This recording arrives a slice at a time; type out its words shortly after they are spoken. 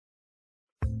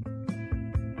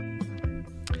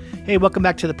Hey, welcome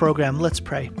back to the program. Let's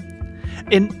pray.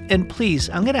 And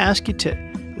please, I'm going to ask you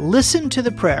to listen to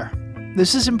the prayer.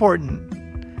 This is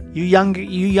important. You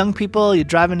young people, you're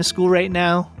driving to school right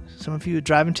now. Some of you are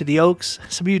driving to the Oaks.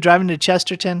 Some of you are driving to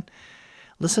Chesterton.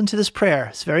 Listen to this prayer.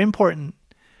 It's very important.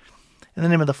 In the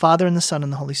name of the Father, and the Son,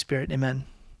 and the Holy Spirit. Amen.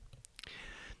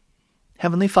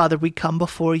 Heavenly Father, we come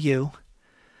before you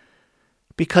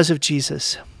because of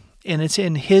Jesus. And it's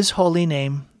in his holy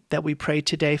name that we pray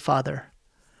today, Father.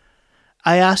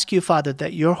 I ask you, Father,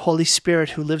 that your Holy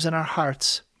Spirit who lives in our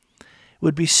hearts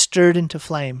would be stirred into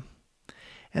flame,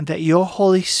 and that your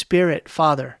Holy Spirit,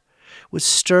 Father, would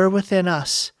stir within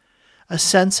us a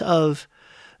sense of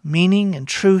meaning and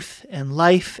truth and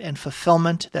life and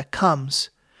fulfillment that comes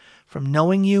from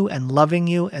knowing you and loving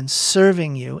you and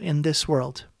serving you in this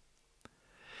world.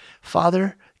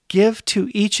 Father, give to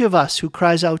each of us who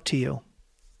cries out to you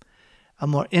a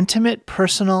more intimate,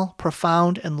 personal,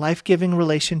 profound, and life-giving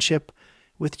relationship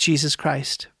with Jesus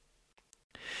Christ.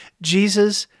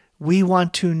 Jesus, we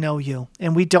want to know you,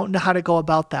 and we don't know how to go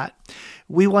about that.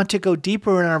 We want to go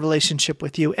deeper in our relationship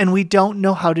with you, and we don't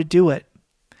know how to do it.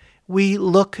 We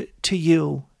look to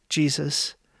you,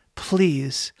 Jesus.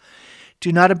 Please,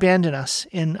 do not abandon us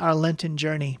in our Lenten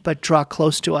journey, but draw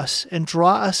close to us and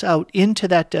draw us out into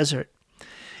that desert,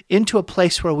 into a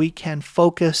place where we can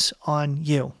focus on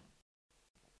you.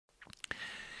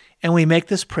 And we make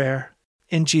this prayer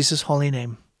in Jesus' holy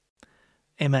name.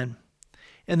 Amen.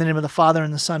 In the name of the Father,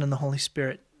 and the Son, and the Holy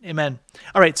Spirit. Amen.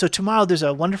 All right, so tomorrow there's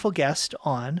a wonderful guest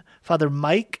on, Father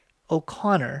Mike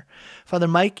O'Connor. Father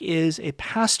Mike is a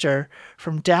pastor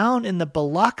from down in the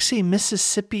Biloxi,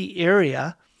 Mississippi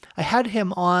area. I had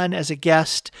him on as a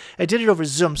guest. I did it over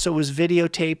Zoom, so it was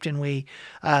videotaped, and we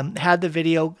had the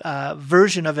video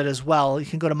version of it as well. You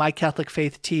can go to My Catholic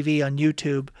Faith TV on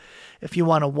YouTube if you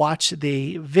want to watch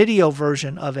the video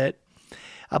version of it.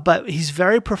 But he's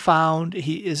very profound.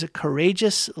 He is a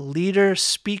courageous leader,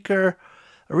 speaker,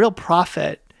 a real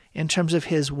prophet in terms of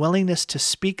his willingness to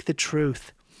speak the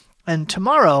truth. And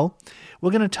tomorrow,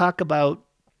 we're going to talk about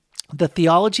the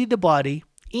theology of the body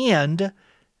and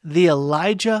the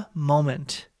Elijah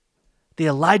moment. The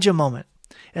Elijah moment.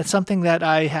 It's something that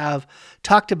I have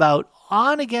talked about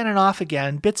on again and off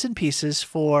again, bits and pieces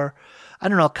for,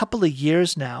 a couple of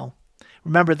years now.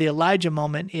 Remember, the Elijah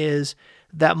moment is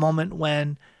that moment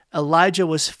when Elijah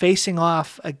was facing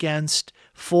off against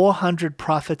 400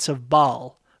 prophets of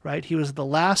Baal, right? He was the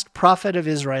last prophet of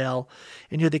Israel,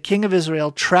 and you're the king of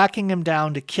Israel, tracking him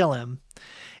down to kill him.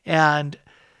 And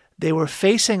they were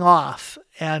facing off,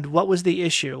 and what was the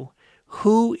issue?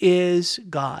 Who is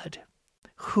God?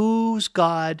 Whose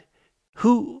God?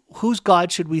 Whose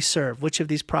God should we serve? Which of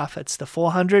these prophets? The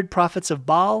 400 prophets of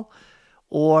Baal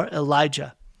or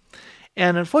Elijah?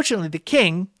 And unfortunately, the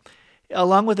king,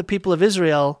 along with the people of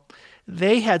Israel,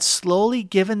 they had slowly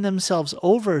given themselves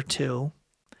over to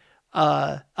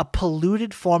a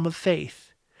polluted form of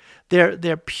faith.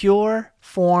 Their pure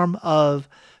form of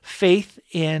faith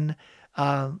in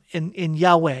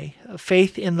Yahweh,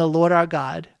 faith in the Lord our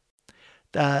God,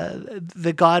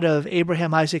 the God of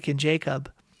Abraham, Isaac, and Jacob.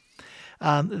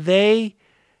 They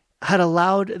had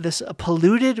allowed this a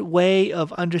polluted way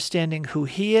of understanding who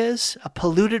he is, a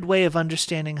polluted way of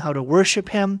understanding how to worship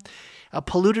him, a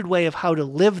polluted way of how to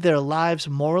live their lives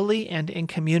morally and in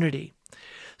community.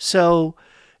 So,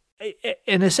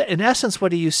 in essence, what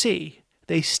do you see?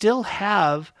 They still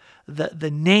have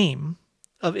the name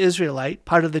of Israelite,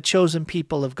 part of the chosen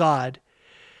people of God,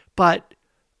 but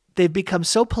they've become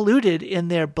so polluted in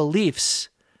their beliefs,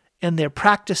 in their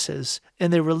practices,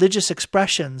 in their religious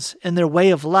expressions, in their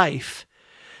way of life,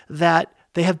 that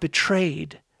they have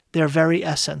betrayed their very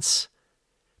essence.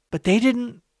 But they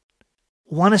didn't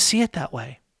want to see it that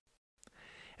way.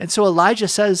 And so Elijah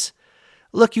says,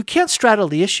 look, you can't straddle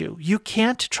the issue. You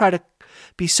can't try to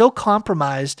be so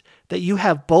compromised that you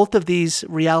have both of these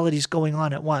realities going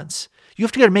on at once. You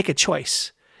have to make a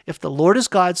choice. If the Lord is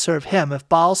God, serve him. If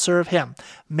Baal, serve him.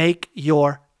 Make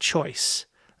your choice.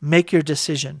 Make your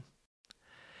decision.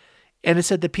 And it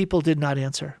said the people did not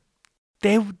answer.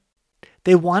 They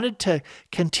wanted to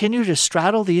continue to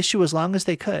straddle the issue as long as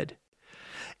they could.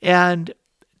 And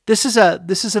this is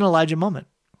an Elijah moment.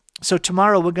 So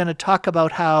tomorrow we're going to talk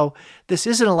about how this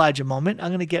is an Elijah moment. I'm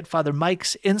going to get Father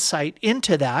Mike's insight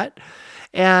into that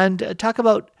and talk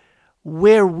about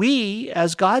where we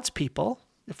as God's people,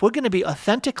 if we're going to be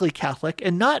authentically Catholic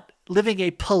and not living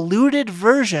a polluted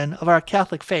version of our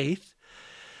Catholic faith,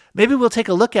 maybe we'll take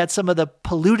a look at some of the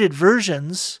polluted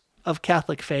versions of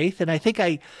Catholic faith. And I think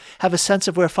I have a sense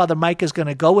of where Father Mike is going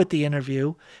to go with the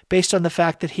interview based on the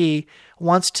fact that he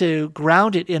wants to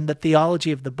ground it in the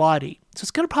theology of the body. So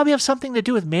it's going to probably have something to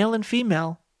do with male and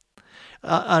female,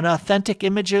 an authentic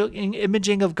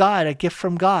imaging of God, a gift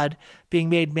from God being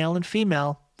made male and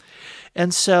female.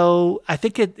 And so I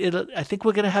think I think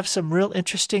we're going to have some real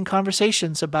interesting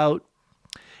conversations about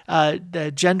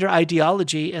the gender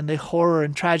ideology and the horror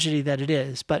and tragedy that it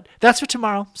is. But that's for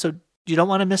tomorrow, so you don't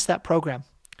want to miss that program.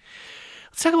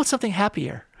 Let's talk about something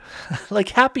happier, like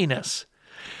happiness.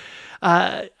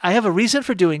 I have a reason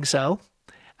for doing so.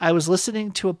 I was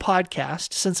listening to a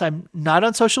podcast. Since I'm not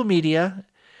on social media,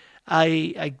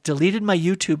 I deleted my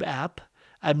YouTube app.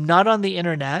 I'm not on the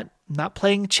internet, not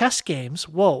playing chess games.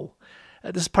 Whoa.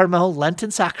 This is part of my whole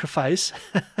Lenten sacrifice.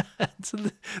 So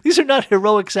these are not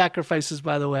heroic sacrifices,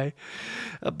 by the way.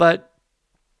 But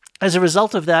as a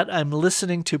result of that, I'm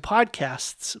listening to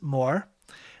podcasts more.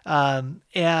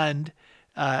 It's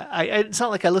not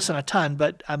like I listen a ton,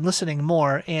 but I'm listening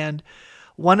more. And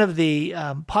one of the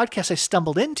podcasts I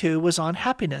stumbled into was on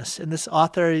happiness. And this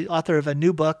author of a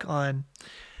new book on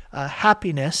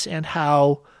happiness and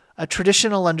how a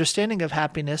traditional understanding of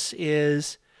happiness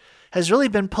has really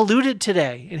been polluted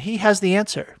today. And he has the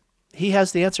answer.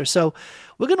 So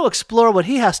we're going to explore what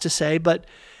he has to say, but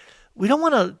we don't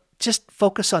want to just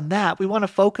focus on that. We want to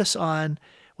focus on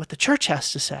what the church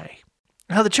has to say.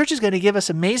 How the church is going to give us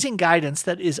amazing guidance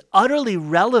that is utterly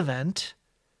relevant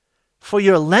for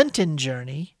your Lenten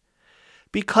journey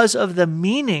because of the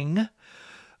meaning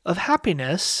of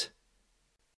happiness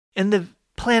in the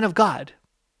plan of God.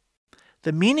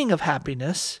 The meaning of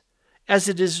happiness as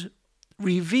it is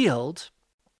revealed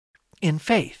in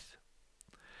faith.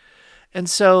 And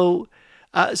so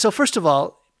first of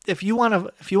all, if you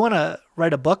want to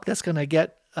write a book that's going to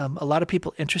get a lot of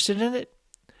people interested in it,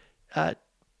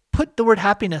 put the word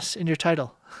happiness in your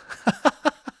title.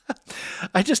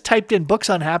 I just typed in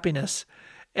books on happiness,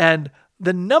 and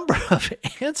the number of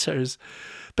answers,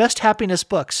 best happiness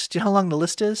books. Do you know how long the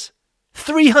list is?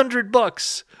 300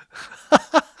 books.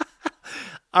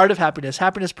 Art of Happiness,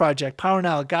 Happiness Project, Power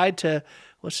Now, a guide to,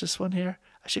 what's this one here?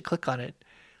 I should click on it.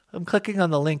 I'm clicking on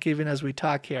the link even as we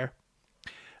talk here.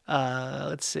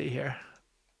 Let's see here.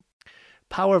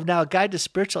 Power of Now, a guide to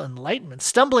spiritual enlightenment,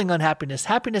 Stumbling on Happiness,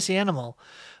 Happiness Animal,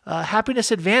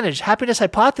 Happiness Advantage, Happiness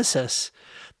Hypothesis,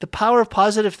 The Power of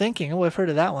Positive Thinking. Oh, I've heard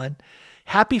of that one.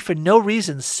 Happy for No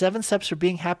Reason, 7 Steps for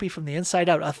Being Happy from the Inside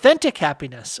Out. Authentic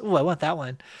Happiness. Oh, I want that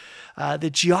one. The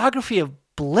Geography of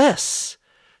Bliss,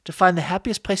 to find the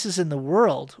happiest places in the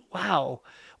world. Wow.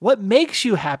 What makes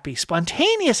you happy?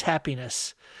 Spontaneous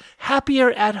happiness.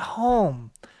 Happier at home.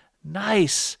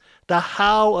 Nice. The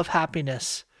How of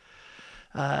Happiness.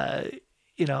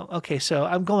 Okay, so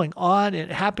I'm going on. In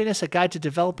Happiness, a guide to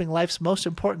developing life's most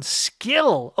important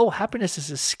skill. Oh, happiness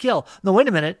is a skill. No, wait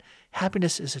a minute.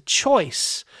 Happiness is a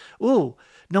choice. Ooh,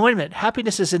 no, wait a minute.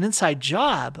 Happiness is an inside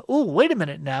job. Ooh, wait a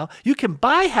minute now. You can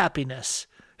buy happiness.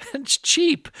 It's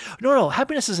cheap. No.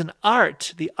 Happiness is an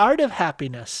art. The art of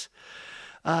happiness.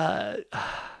 Okay,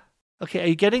 are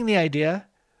you getting the idea?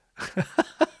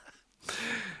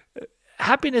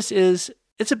 Happiness it's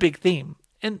a big theme.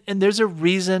 And there's a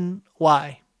reason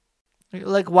why.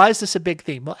 Like, why is this a big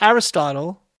theme? Well,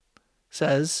 Aristotle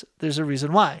says there's a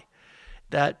reason why.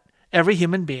 That every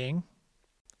human being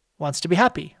wants to be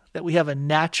happy. That we have a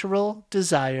natural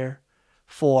desire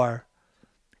for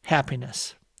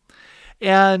happiness.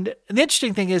 And the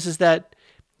interesting thing is that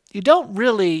you don't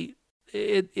really,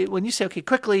 when you say, okay,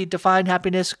 quickly define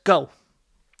happiness, go.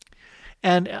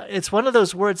 And it's one of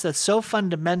those words that's so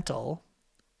fundamental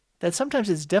that sometimes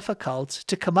it's difficult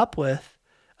to come up with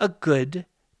a good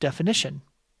definition.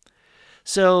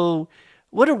 So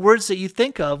what are words that you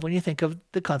think of when you think of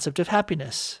the concept of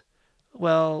happiness?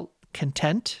 Well,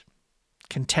 content,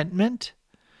 contentment,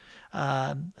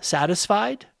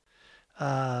 satisfied,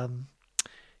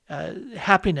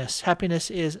 happiness.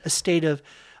 Happiness is a state of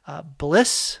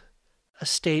bliss, a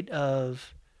state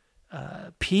of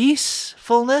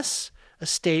peacefulness, a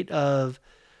state of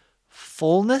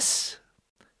fullness,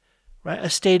 right? A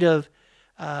state of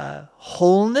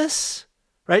wholeness,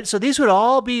 right? So these would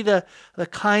all be the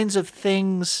kinds of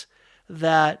things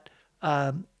that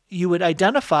you would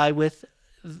identify with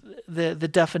the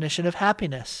definition of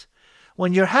happiness.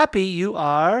 When you're happy, you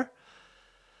are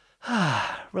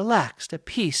relaxed, at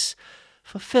peace,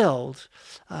 fulfilled.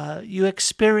 You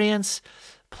experience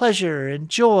pleasure and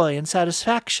joy and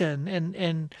satisfaction,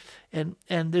 and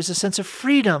there's a sense of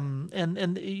freedom,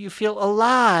 and you feel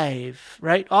alive,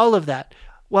 right? All of that.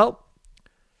 Well,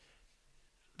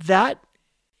 that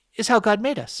is how God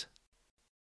made us.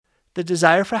 The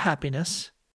desire for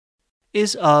happiness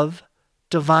is of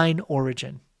divine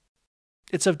origin.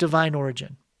 It's of divine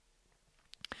origin.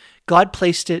 God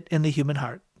placed it in the human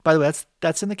heart. By the way,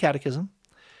 that's in the Catechism.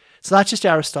 It's not just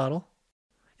Aristotle.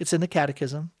 It's in the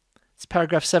Catechism. It's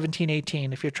paragraph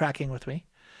 1718, if you're tracking with me.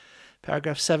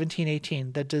 Paragraph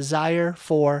 1718, the desire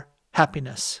for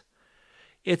happiness.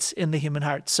 It's in the human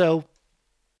heart. So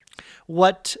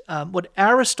what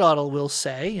Aristotle will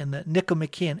say in the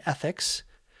Nicomachean Ethics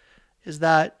is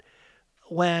that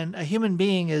when a human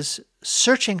being is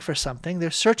searching for something,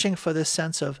 they're searching for this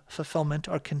sense of fulfillment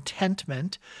or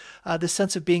contentment, the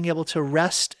sense of being able to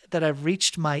rest that I've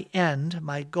reached my end,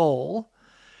 my goal,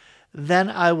 then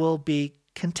I will be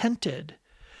contented.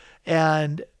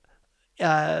 And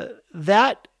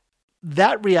that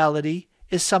reality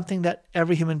is something that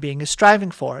every human being is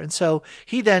striving for. And so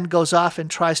he then goes off and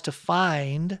tries to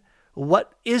find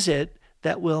what is it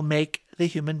that will make the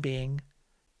human being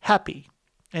happy.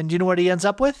 And do you know what he ends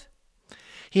up with?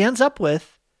 He ends up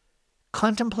with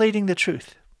contemplating the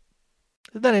truth.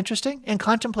 Isn't that interesting? And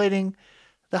contemplating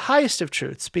the highest of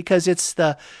truths, because it's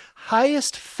the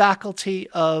highest faculty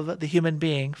of the human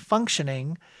being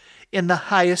functioning in the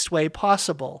highest way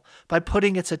possible by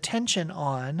putting its attention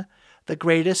on the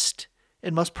greatest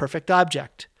and most perfect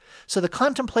object. So the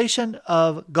contemplation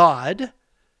of God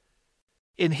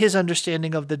in his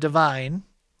understanding of the divine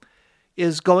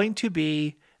is going to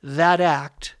be that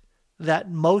act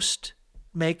that most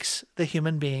makes the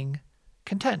human being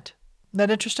content. Isn't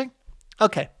that interesting?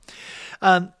 Okay.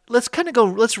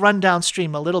 Let's run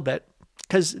downstream a little bit,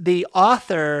 because the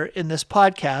author in this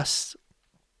podcast,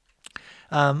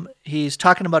 he's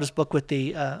talking about his book with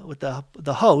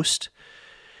the host.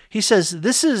 He says,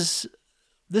 this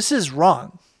is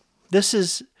wrong. This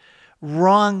is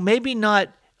wrong, maybe not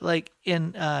like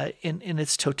in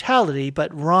its totality,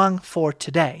 but wrong for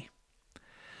today.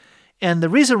 And the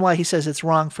reason why he says it's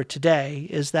wrong for today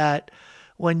is that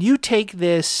when you take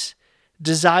this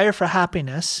desire for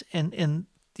happiness and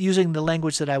using the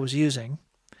language that I was using,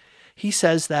 he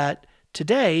says that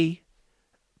today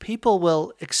people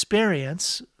will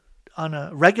experience on a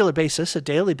regular basis, a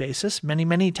daily basis, many,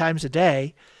 many times a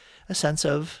day, a sense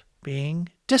of being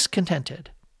discontented,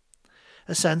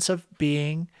 a sense of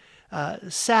being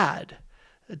sad,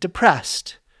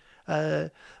 depressed.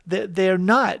 They're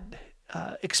not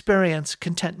experience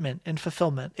contentment and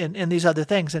fulfillment and these other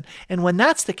things. And when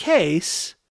that's the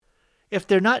case, if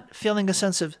they're not feeling a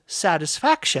sense of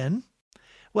satisfaction,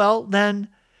 well, then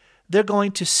they're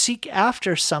going to seek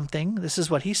after something, this is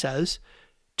what he says,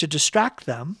 to distract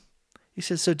them. He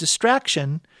says, so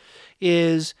distraction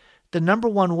is the number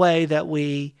one way that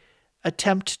we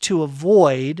attempt to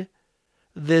avoid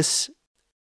this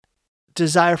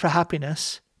desire for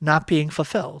happiness not being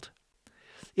fulfilled,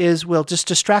 is we'll just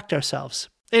distract ourselves.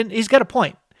 And he's got a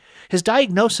point. His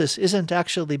diagnosis isn't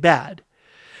actually bad.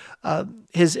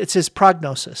 It's his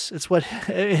prognosis.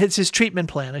 It's his treatment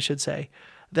plan, I should say.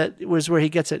 That was where he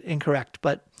gets it incorrect.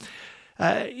 But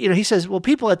he says, well,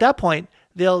 people at that point,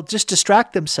 they'll just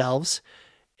distract themselves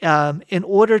in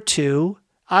order to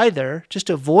either just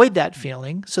avoid that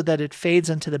feeling so that it fades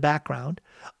into the background,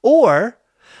 or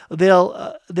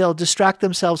they'll distract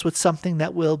themselves with something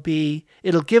that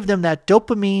it'll give them that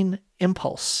dopamine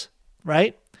impulse,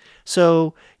 right?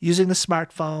 So using the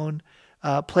smartphone,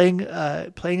 playing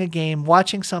a game,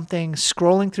 watching something,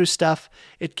 scrolling through stuff,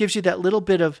 it gives you that little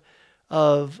bit of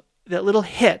that little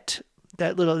hit,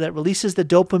 that releases the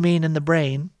dopamine in the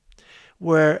brain,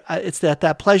 where it's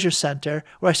that pleasure center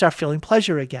where I start feeling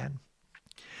pleasure again.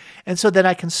 And so then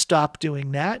I can stop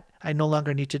doing that. I no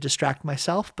longer need to distract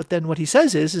myself. But then what he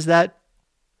says is that,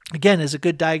 again, as a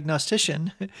good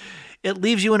diagnostician, it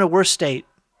leaves you in a worse state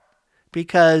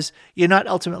because you're not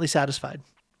ultimately satisfied.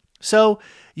 So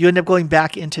you end up going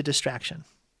back into distraction.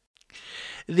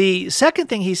 The second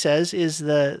thing he says is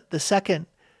the second,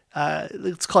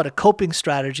 let's call it a coping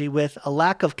strategy with a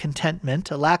lack of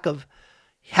contentment, a lack of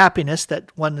happiness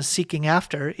that one is seeking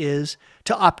after, is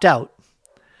to opt out.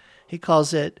 He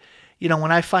calls it,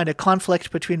 when I find a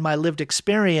conflict between my lived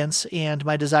experience and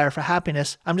my desire for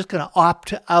happiness, I'm just going to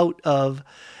opt out of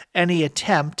any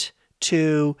attempt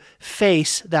to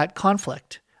face that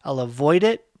conflict. I'll avoid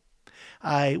it.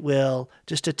 I will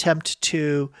just attempt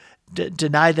to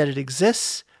deny that it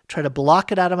exists, try to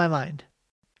block it out of my mind.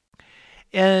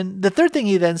 And the third thing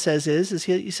he then says is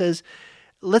he says,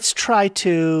 let's try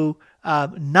to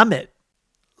numb it.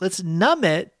 Let's numb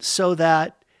it so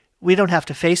that we don't have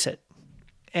to face it.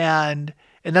 And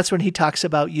that's when he talks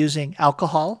about using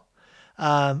alcohol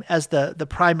as the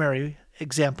primary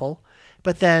example,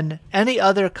 but then any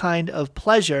other kind of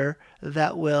pleasure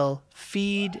that will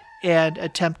feed and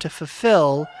attempt to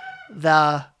fulfill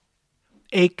the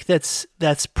ache that's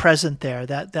present there,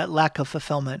 that lack of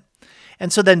fulfillment.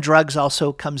 And so then drugs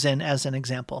also comes in as an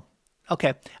example.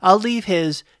 Okay, I'll leave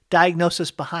his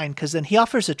diagnosis behind because then he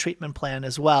offers a treatment plan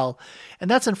as well.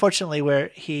 And that's unfortunately where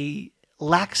he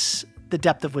lacks the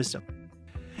depth of wisdom.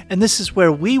 And this is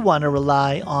where we want to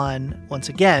rely on, once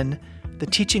again, the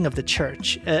teaching of the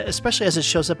church, especially as it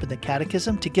shows up in the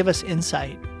catechism, to give us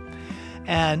insight.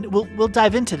 And we'll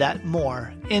dive into that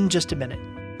more in just a minute.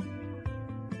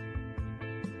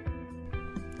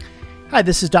 Hi,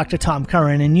 this is Dr. Tom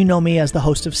Curran, and you know me as the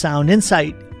host of Sound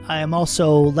Insight. I am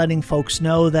also letting folks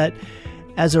know that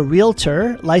as a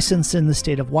realtor licensed in the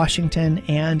state of Washington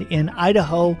and in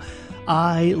Idaho,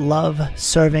 I love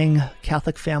serving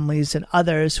Catholic families and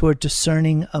others who are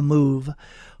discerning a move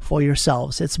for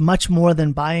yourselves. It's much more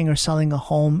than buying or selling a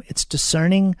home. It's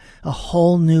discerning a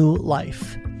whole new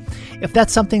life. If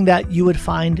that's something that you would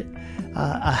find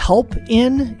a help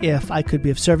in, if I could be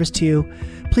of service to you,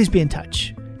 please be in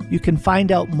touch. You can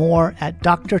find out more at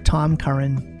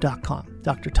drtomcurran.com.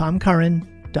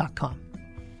 drtomcurran.com.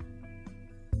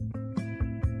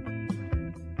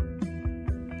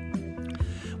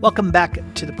 Welcome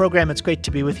back to the program. It's great to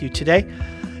be with you today.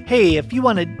 Hey, if you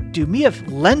want to do me a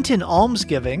Lenten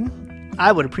almsgiving,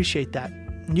 I would appreciate that.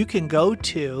 You can go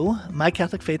to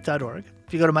mycatholicfaith.org.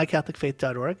 If you go to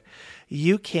mycatholicfaith.org,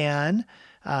 you can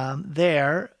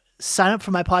there sign up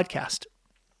for my podcast,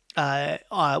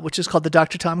 which is called the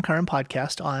Dr. Tom Curran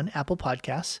Podcast on Apple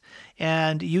Podcasts.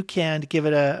 And you can give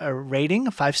it a rating,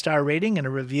 a 5-star rating and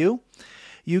a review.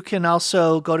 You can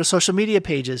also go to social media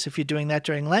pages. If you're doing that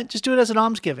during Lent, just do it as an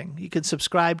almsgiving. You can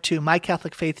subscribe to My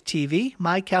Catholic Faith TV,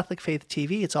 My Catholic Faith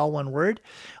TV, it's all one word,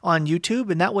 on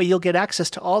YouTube. And that way you'll get access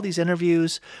to all these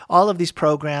interviews, all of these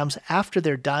programs after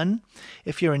they're done.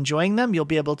 If you're enjoying them, you'll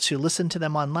be able to listen to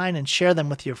them online and share them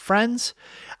with your friends.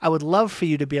 I would love for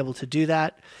you to be able to do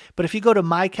that. But if you go to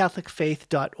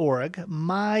mycatholicfaith.org,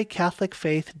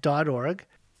 mycatholicfaith.org,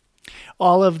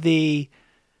 all of the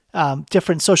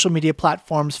different social media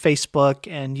platforms, Facebook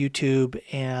and YouTube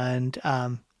and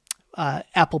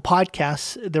Apple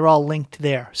Podcasts, they're all linked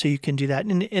there. So you can do that.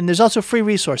 And there's also free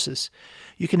resources.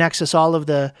 You can access all of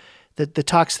the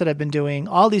talks that I've been doing.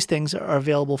 All these things are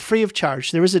available free of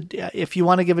charge. There is if you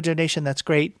want to give a donation, that's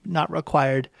great, not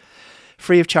required,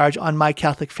 free of charge on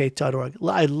mycatholicfaith.org.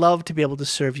 I'd love to be able to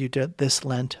serve you this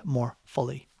Lent more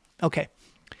fully. Okay,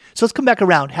 so let's come back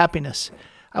around. Happiness.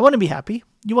 I want to be happy.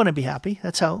 You want to be happy.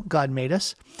 That's how God made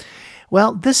us.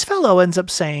 Well, this fellow ends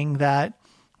up saying that,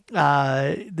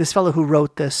 this fellow who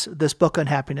wrote this book on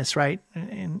happiness, right?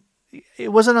 And it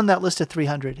wasn't on that list of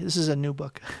 300. This is a new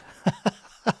book.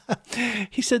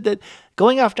 He said that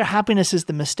going after happiness is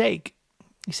the mistake.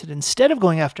 He said, instead of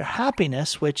going after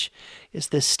happiness, which is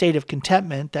this state of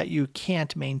contentment that you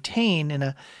can't maintain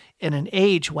in an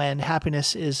age when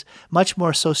happiness is much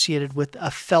more associated with a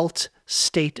felt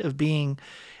state of being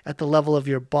at the level of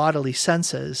your bodily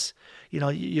senses,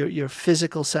 your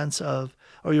physical sense of,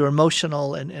 or your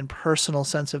emotional and personal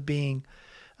sense of being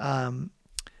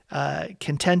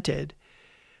contented,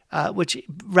 which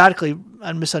radically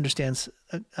misunderstands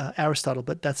Aristotle,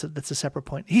 but that's a separate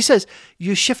point. He says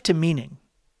you shift to meaning.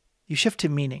 You shift to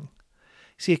meaning.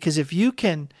 See, because if you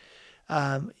can,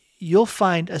 you'll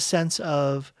find a sense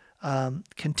of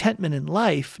contentment in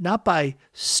life, not by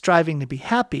striving to be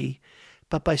happy,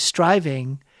 but by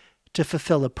striving to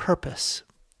fulfill a purpose.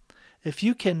 If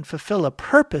you can fulfill a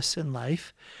purpose in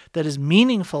life that is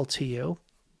meaningful to you,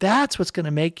 that's what's going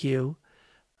to make you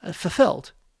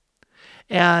fulfilled.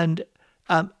 And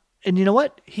you know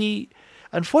what? He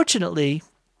unfortunately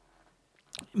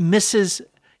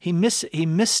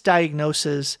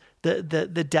misdiagnoses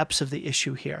the depths of the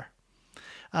issue here.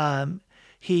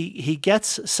 He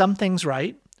gets some things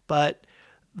right, but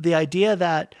the idea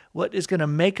that what is going to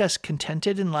make us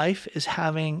contented in life is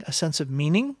having a sense of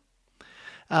meaning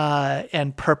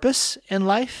and purpose in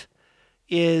life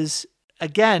is,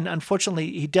 again,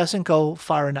 unfortunately, he doesn't go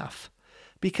far enough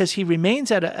because he remains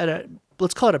at a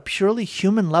let's call it a purely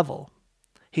human level.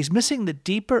 He's missing the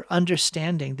deeper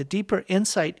understanding, the deeper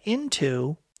insight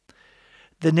into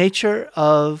the nature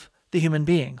of the human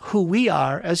being, who we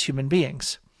are as human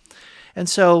beings. And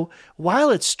so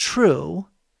while it's true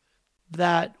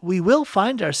that we will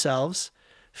find ourselves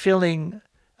feeling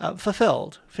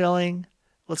fulfilled, feeling,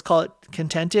 let's call it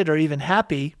contented or even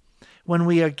happy, when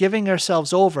we are giving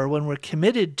ourselves over, when we're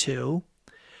committed to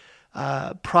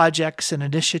projects and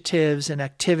initiatives and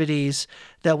activities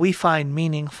that we find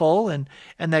meaningful and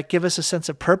that give us a sense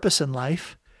of purpose in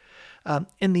life,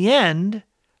 in the end,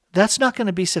 that's not going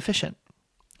to be sufficient.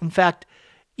 In fact,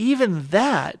 even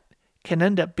that can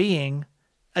end up being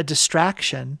a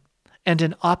distraction and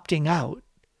an opting out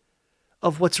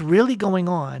of what's really going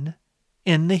on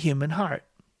in the human heart.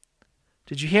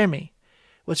 Did you hear me?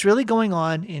 what's really going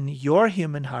on in your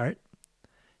human heart,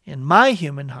 in my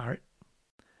human heart,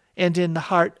 and in the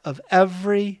heart of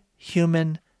every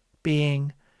human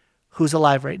being who's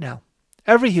alive right now.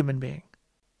 Every human being.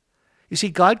 You see,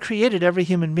 God created every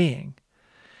human being.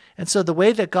 And so the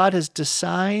way that God has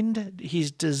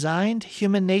he's designed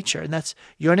human nature, and that's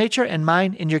your nature and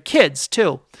mine and your kids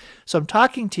too. So I'm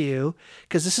talking to you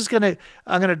because I'm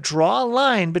going to draw a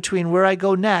line between where I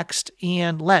go next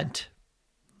and Lent.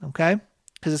 Okay?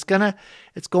 Because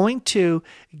it's going to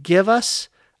give us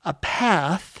a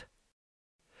path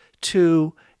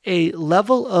to a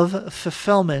level of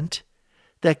fulfillment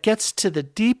that gets to the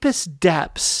deepest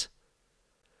depths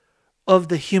of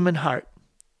the human heart.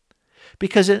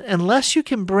 Because unless you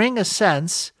can bring a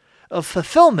sense of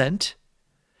fulfillment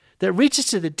that reaches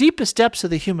to the deepest depths of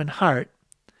the human heart,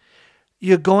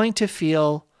 you're going to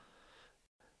feel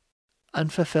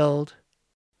unfulfilled.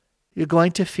 You're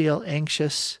going to feel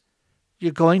anxious.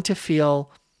 You're going to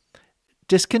feel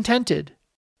discontented.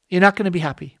 You're not going to be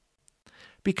happy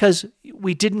because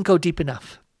we didn't go deep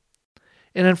enough.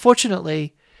 And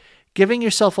unfortunately, giving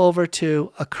yourself over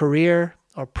to a career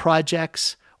or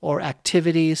projects or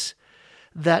activities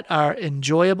that are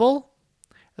enjoyable,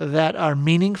 that are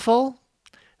meaningful,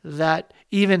 that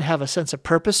even have a sense of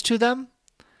purpose to them,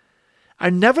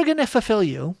 are never going to fulfill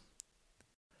you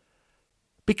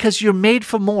because you're made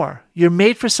for more. You're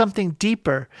made for something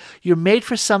deeper. You're made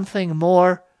for something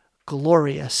more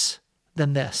glorious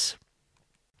than this.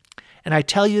 And I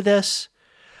tell you this,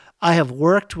 I have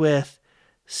worked with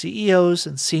CEOs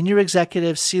and senior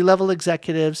executives, C-level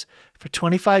executives for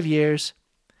 25 years,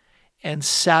 and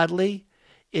sadly,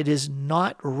 it is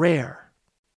not rare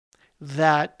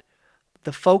that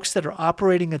the folks that are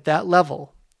operating at that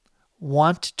level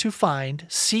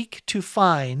seek to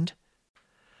find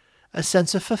a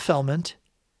sense of fulfillment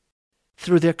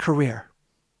through their career.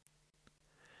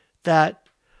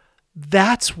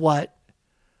 That's what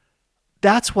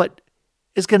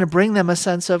is going to bring them a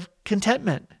sense of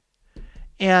contentment.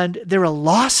 And there are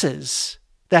losses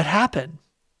that happen.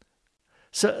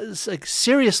 So it's like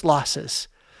serious losses.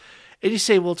 And you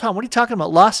say, well, Tom, what are you talking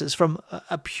about losses? From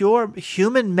a pure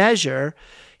human measure,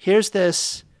 here's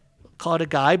this, call it a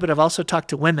guy, but I've also talked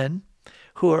to women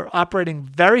who are operating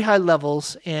very high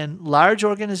levels in large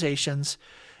organizations.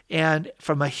 And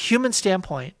from a human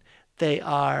standpoint, they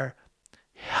are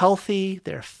healthy,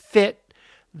 they're fit,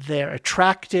 they're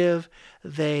attractive,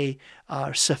 they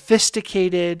are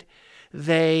sophisticated,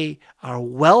 they are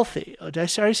wealthy. Oh, did I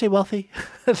already say wealthy?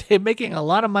 They're making a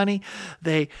lot of money.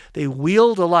 They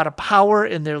wield a lot of power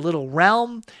in their little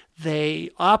realm. They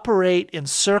operate in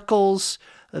circles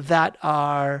that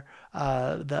are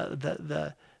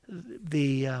the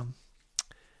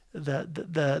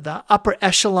upper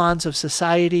echelons of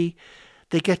society.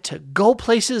 They get to go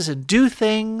places and do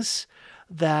things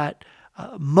that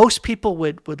most people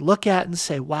would look at and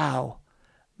say, wow,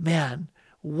 man,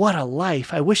 what a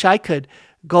life. I wish I could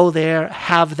go there,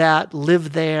 have that,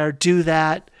 live there, do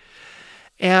that.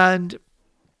 And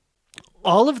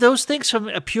all of those things from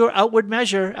a pure outward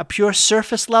measure, a pure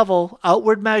surface level,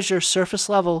 outward measure, surface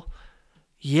level,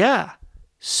 yeah,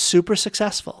 super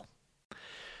successful.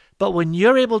 But when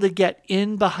you're able to get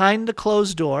in behind the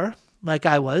closed door, like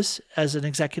I was as an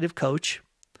executive coach,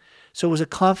 so it was a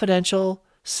confidential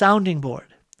sounding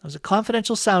board. It was a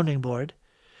confidential sounding board,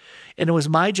 and it was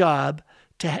my job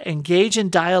to engage in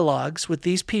dialogues with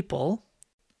these people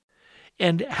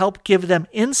and help give them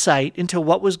insight into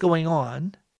what was going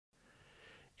on,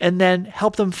 and then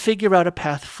help them figure out a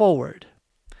path forward.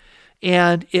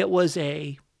 And it was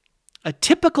a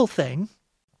typical thing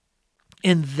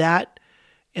in that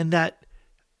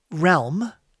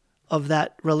realm of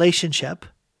that relationship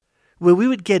where we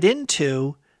would get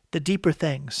into the deeper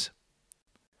things.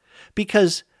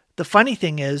 Because the funny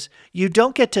thing is, you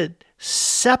don't get to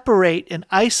separate and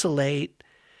isolate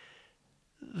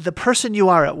the person you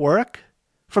are at work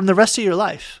from the rest of your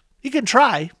life. You can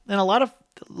try, and a lot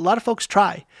of folks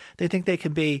try. They think they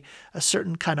can be a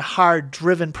certain kind of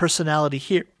hard-driven personality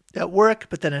here at work,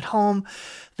 but then at home,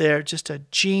 they're just a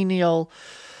genial,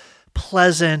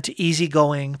 pleasant,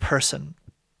 easygoing person.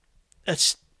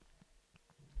 That's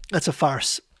a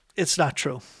farce. It's not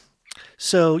true.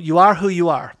 So you are who you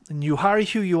are, and you are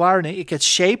who you are, and it gets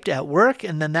shaped at work,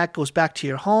 and then that goes back to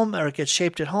your home, or it gets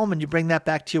shaped at home, and you bring that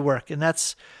back to your work. And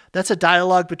that's a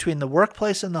dialogue between the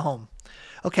workplace and the home.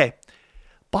 Okay,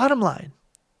 bottom line,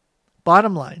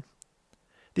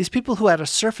 these people who at a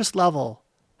surface level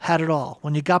had it all.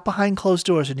 When you got behind closed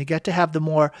doors and you get to have the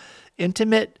more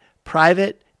intimate,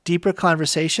 private, deeper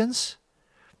conversations,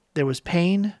 there was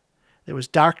pain, there was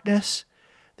darkness,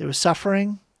 there was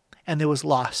suffering, and there was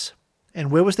loss.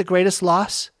 And where was the greatest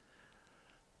loss?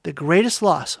 The greatest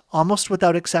loss, almost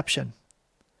without exception,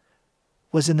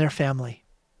 was in their family.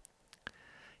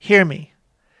 Hear me.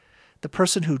 The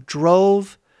person who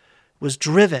was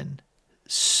driven,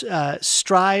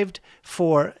 strived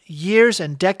for years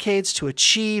and decades to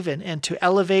achieve and to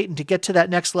elevate and to get to that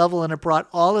next level, and it brought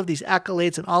all of these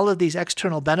accolades and all of these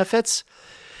external benefits,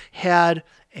 had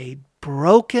a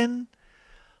broken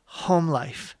home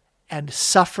life and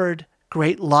suffered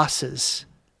great losses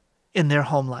in their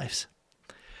home lives.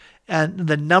 And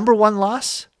the number one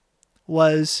loss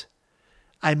was,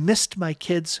 I missed my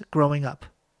kids growing up.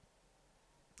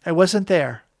 I wasn't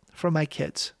there for my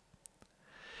kids.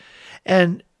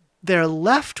 And they're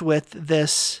left with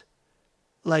this,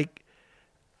 like,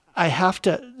 I have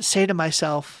to say to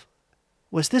myself,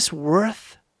 was this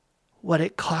worth what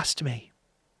it cost me?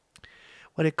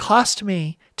 What it cost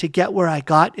me to get where I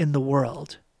got in the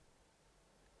world?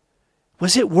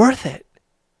 Was it worth it?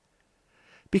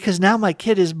 Because now my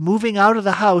kid is moving out of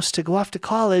the house to go off to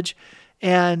college,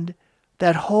 and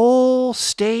that whole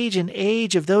stage and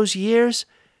age of those years,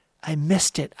 I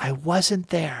missed it. I wasn't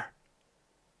there.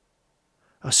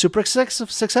 I was super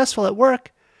successful at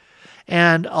work,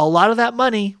 and a lot of that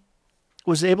money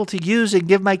was able to use and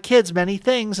give my kids many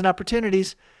things and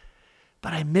opportunities,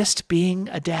 but I missed being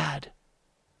a dad.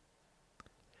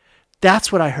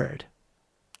 That's what I heard.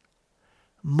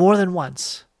 More than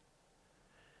once.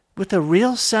 With a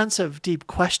real sense of deep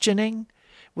questioning,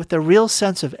 with a real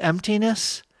sense of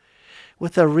emptiness,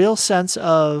 with a real sense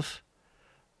of,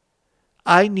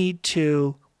 I need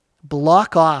to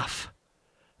block off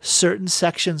certain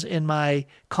sections in my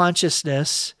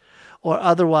consciousness, or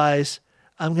otherwise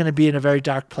I'm going to be in a very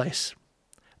dark place.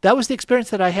 That was the experience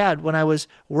that I had when I was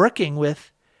working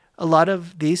with a lot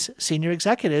of these senior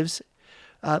executives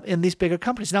in these bigger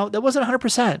companies. Now, that wasn't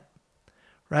 100%,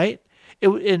 right?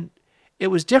 It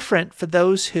was different for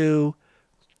those who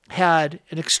had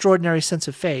an extraordinary sense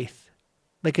of faith,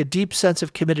 like a deep sense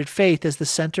of committed faith as the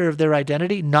center of their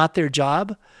identity, not their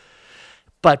job.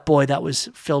 But boy, that was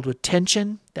filled with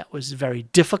tension. That was very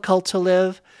difficult to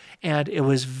live. And it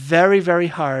was very, very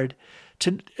hard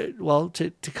to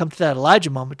come to that Elijah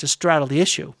moment, to straddle the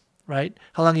issue, right?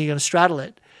 How long are you going to straddle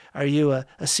it? Are you a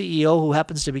CEO who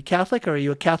happens to be Catholic, or are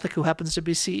you a Catholic who happens to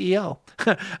be CEO?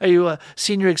 Are you a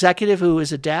senior executive who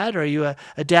is a dad, or are you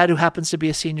a dad who happens to be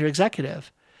a senior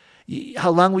executive? How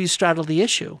long will you straddle the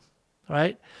issue,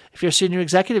 right? If you're a senior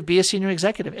executive, be a senior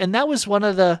executive. And that was one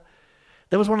of the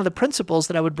principles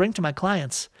that I would bring to my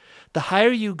clients. The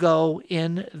higher you go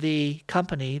in the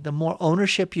company, the more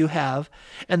ownership you have,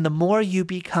 and the more you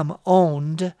become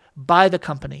owned by the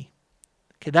company.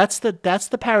 Okay, that's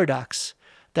the paradox.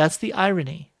 That's the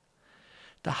irony.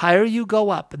 The higher you go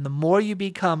up and the more you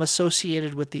become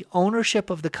associated with the ownership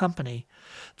of the company,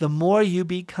 the more you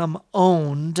become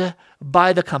owned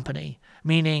by the company,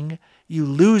 meaning you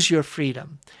lose your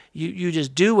freedom. You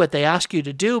just do what they ask you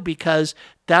to do because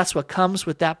that's what comes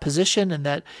with that position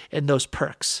and those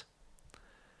perks.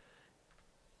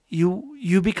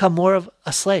 You become more of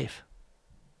a slave.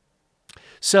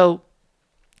 So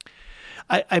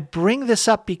I bring this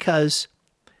up because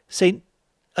St.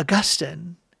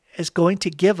 Augustine is going to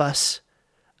give us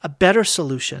a better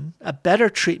solution, a better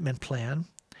treatment plan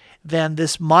than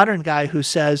this modern guy who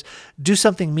says, do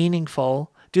something meaningful,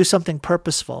 do something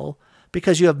purposeful,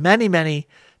 because you have many, many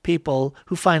people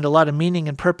who find a lot of meaning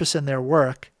and purpose in their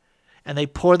work, and they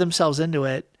pour themselves into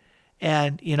it,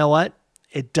 and you know what?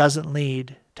 It doesn't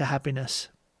lead to happiness.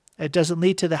 It doesn't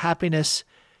lead to the happiness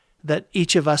that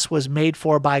each of us was made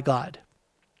for by God.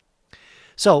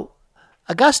 So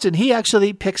Augustine, he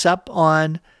actually picks up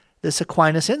on this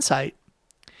Aquinas insight.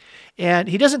 And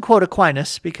he doesn't quote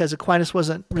Aquinas because Aquinas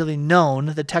wasn't really known.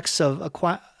 The texts of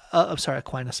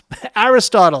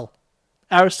Aristotle.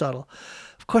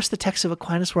 Of course, the texts of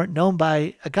Aquinas weren't known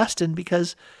by Augustine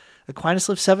because Aquinas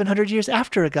lived 700 years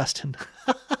after Augustine.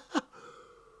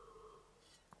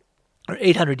 Or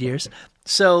 800 years.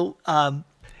 So,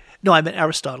 no, I meant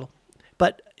Aristotle.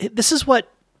 But this is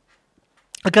what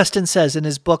Augustine says in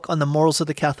his book on the morals of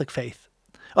the Catholic faith,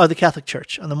 or the Catholic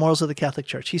Church, on the morals of the Catholic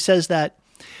Church. He says that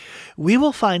we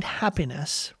will find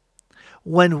happiness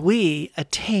when we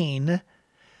attain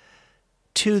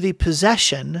to the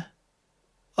possession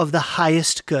of the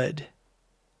highest good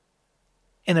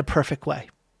in a perfect way.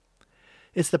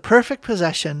 It's the perfect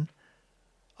possession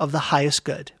of the highest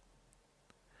good.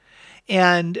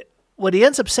 And what he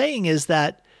ends up saying is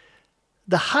that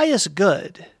the highest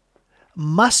good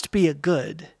must be a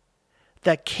good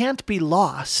that can't be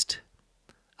lost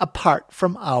apart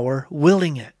from our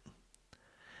willing it.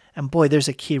 And boy, there's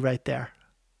a key right there.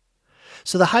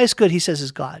 So the highest good, he says,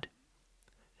 is God.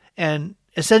 And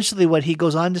essentially what he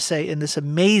goes on to say in this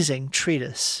amazing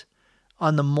treatise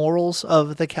on the morals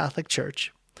of the Catholic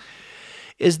Church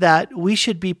is that we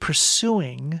should be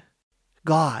pursuing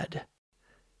God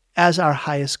as our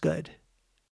highest good.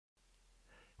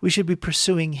 We should be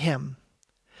pursuing him,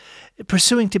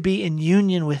 pursuing to be in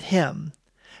union with him,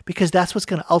 because that's what's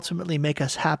going to ultimately make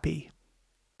us happy.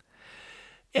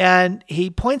 And he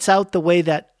points out the way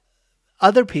that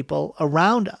other people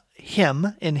around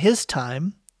him in his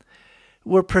time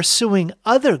were pursuing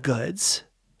other goods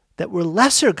that were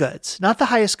lesser goods, not the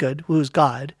highest good, who is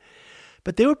God,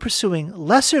 but they were pursuing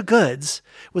lesser goods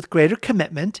with greater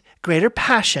commitment, greater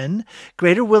passion,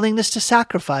 greater willingness to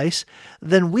sacrifice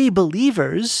than we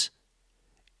believers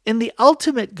in the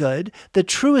ultimate good, the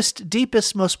truest,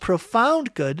 deepest, most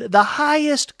profound good, the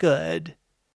highest good,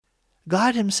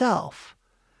 God himself.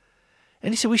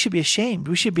 And he said we should be ashamed,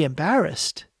 we should be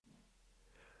embarrassed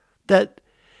that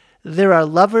there are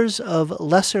lovers of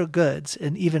lesser goods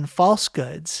and even false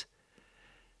goods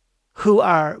who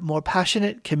are more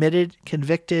passionate, committed,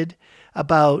 convicted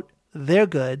about their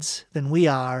goods than we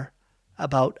are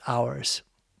about ours.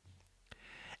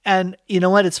 And you know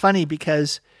what? It's funny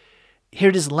because here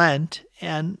it is Lent,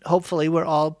 and hopefully we're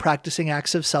all practicing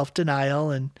acts of self-denial,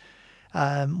 and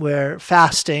we're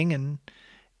fasting and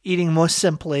eating more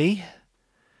simply,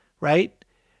 right?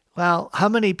 Well, how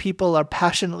many people are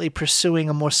passionately pursuing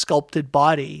a more sculpted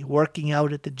body, working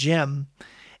out at the gym,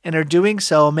 and are doing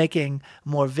so making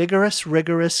more vigorous,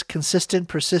 rigorous, consistent,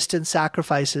 persistent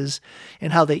sacrifices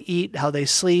in how they eat, how they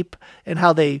sleep, and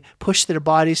how they push their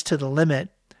bodies to the limit,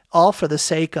 all for the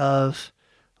sake of,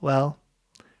 well,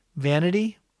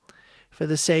 vanity, for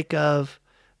the sake of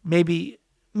maybe,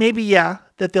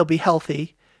 that they'll be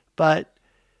healthy, but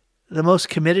the most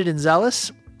committed and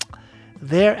zealous,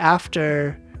 they're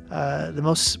after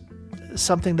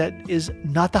something that is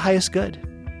not the highest good.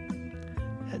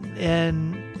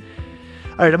 And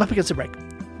all right, I'm up against a break.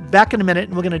 Back in a minute,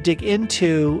 and we're going to dig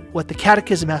into what the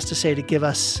Catechism has to say to give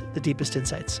us the deepest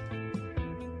insights.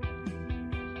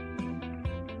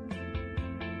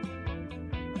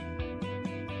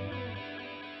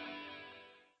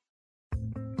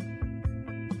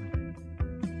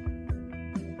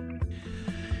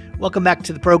 Welcome back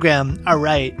to the program. All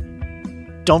right,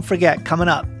 don't forget, coming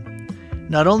up,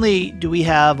 not only do we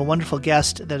have a wonderful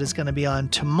guest that is going to be on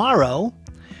tomorrow,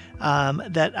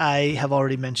 that I have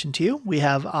already mentioned to you. We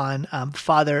have on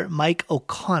Father Mike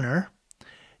O'Connor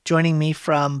joining me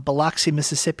from Biloxi,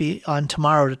 Mississippi on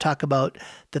tomorrow to talk about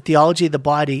the theology of the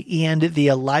body and the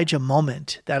Elijah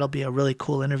moment. That'll be a really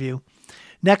cool interview.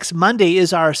 Next Monday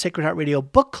is our Sacred Heart Radio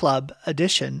Book Club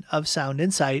edition of Sound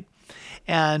Insight,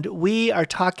 and we are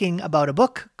talking about a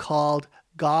book called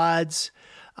God's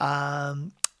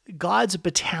Battalions,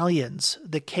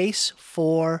 The Case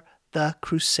for the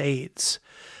Crusades.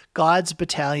 God's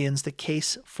Battalions, The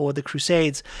Case for the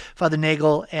Crusades. Father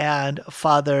Nagel and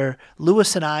Father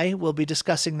Lewis and I will be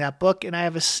discussing that book, and I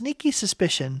have a sneaky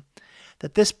suspicion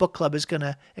that this book club is going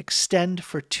to extend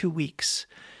for 2 weeks.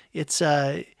 It's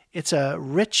a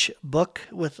rich book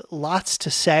with lots to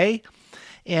say,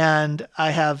 and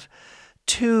I have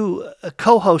two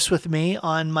co-hosts with me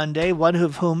on Monday, one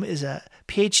of whom is a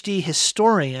PhD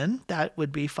historian, that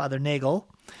would be Father Nagel,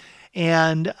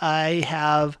 and I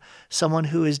have someone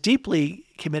who is deeply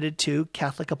committed to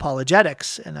Catholic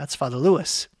apologetics, and that's Father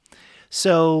Lewis.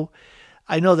 So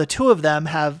I know the two of them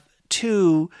have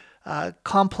two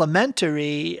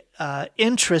complementary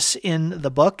interests in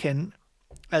the book, and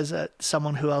as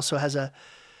someone who also has a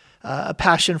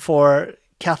passion for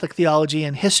Catholic theology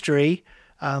and history,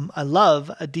 I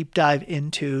love a deep dive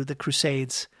into the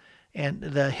Crusades and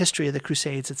the history of the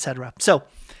Crusades, etc. So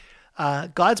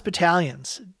God's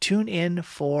Battalions, tune in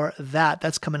for that.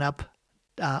 That's coming up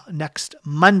next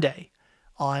Monday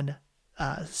on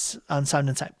Sound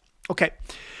Insight. Okay,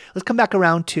 let's come back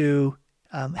around to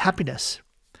happiness.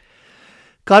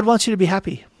 God wants you to be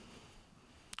happy.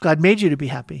 God made you to be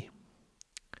happy.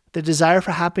 The desire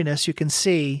for happiness, you can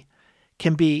see,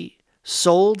 can be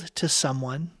sold to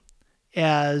someone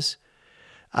as,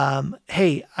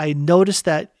 hey, I noticed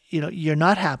that you're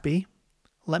not happy.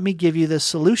 Let me give you the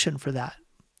solution for that.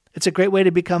 It's a great way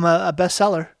to become a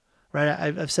bestseller, right?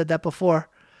 I've said that before.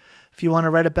 If you want to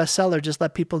write a bestseller, just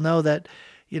let people know that,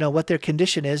 what their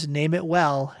condition is, name it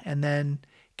well, and then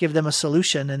give them a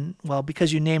solution. And well,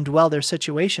 because you named well their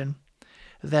situation,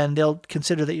 then they'll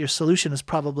consider that your solution is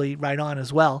probably right on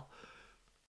as well.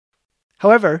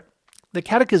 However, the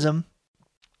Catechism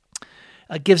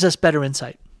gives us better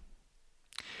insight.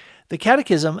 The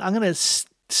Catechism, I'm going to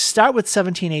start with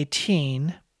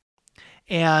 1718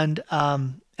 and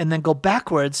and then go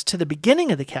backwards to the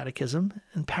beginning of the Catechism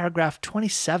in paragraph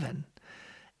 27.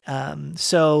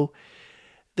 So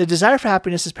the desire for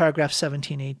happiness is paragraph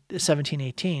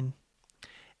 1718.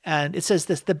 And it says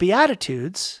this, the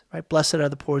Beatitudes, right? Blessed are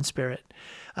the poor in spirit.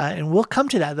 And we'll come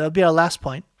to that. That'll be our last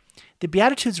point. The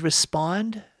Beatitudes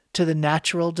respond to the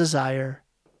natural desire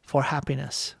for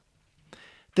happiness.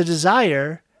 The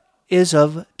desire is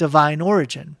of divine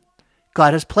origin.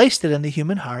 God has placed it in the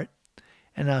human heart.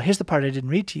 And now here's the part I didn't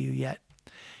read to you yet.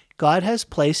 God has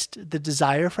placed the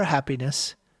desire for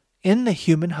happiness in the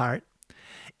human heart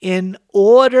in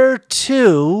order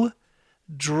to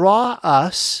draw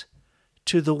us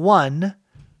to the one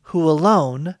who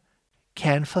alone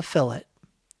can fulfill it.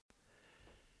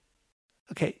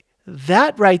 Okay,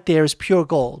 that right there is pure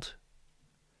gold.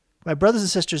 My brothers and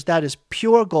sisters, that is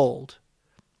pure gold.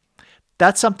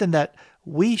 That's something that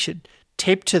we should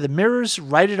tape to the mirrors,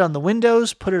 write it on the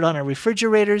windows, put it on our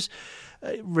refrigerators,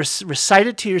 recite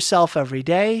it to yourself every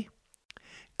day.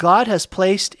 God has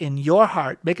placed in your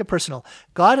heart, make it personal,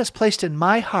 God has placed in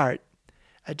my heart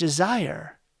a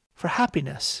desire for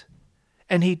happiness.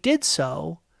 And he did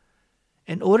so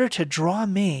in order to draw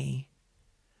me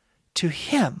to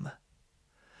him,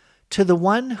 to the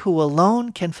one who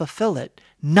alone can fulfill it.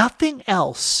 Nothing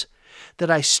else that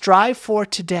I strive for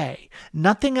today,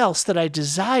 nothing else that I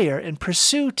desire and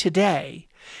pursue today,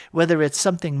 whether it's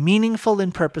something meaningful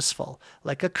and purposeful,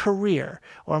 like a career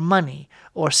or money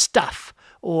or stuff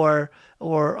or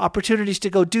opportunities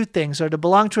to go do things or to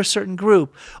belong to a certain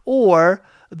group, or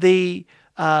the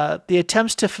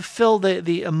attempts to fulfill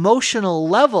the emotional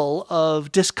level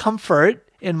of discomfort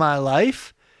in my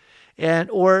life,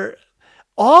 or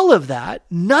all of that,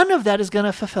 none of that is going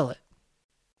to fulfill it.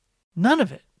 None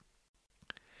of it.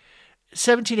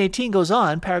 1718 goes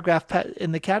on, paragraph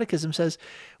in the Catechism says,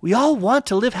 we all want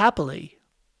to live happily.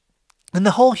 In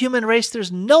the whole human race,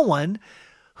 there's no one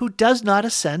who does not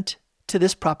assent to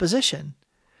this proposition,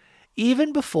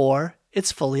 even before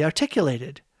it's fully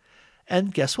articulated.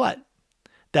 And guess what?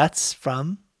 That's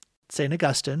from St.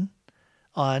 Augustine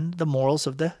on the morals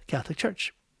of the Catholic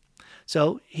Church.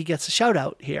 So he gets a shout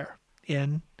out here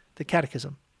in the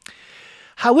Catechism.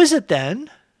 How is it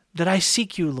then that I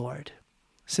seek you, Lord?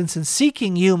 Since in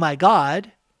seeking you, my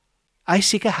God, I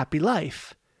seek a happy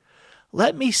life.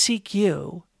 Let me seek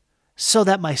you so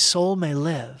that my soul may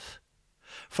live.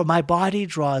 For my body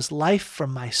draws life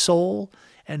from my soul,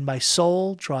 and my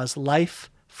soul draws life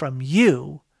from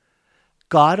you.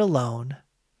 God alone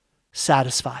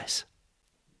satisfies.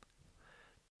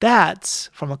 That's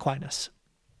from Aquinas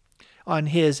on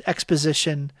his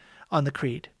exposition on the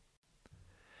Creed.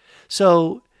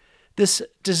 So this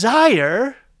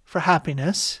desire for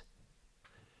happiness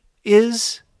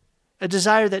is a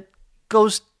desire that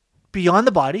goes beyond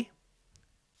the body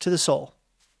to the soul.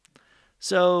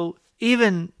 So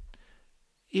even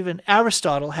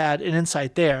Aristotle had an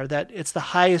insight there that it's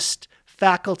the highest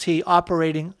faculty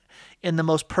operating in the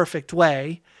most perfect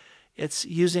way. It's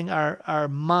using our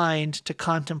mind to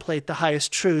contemplate the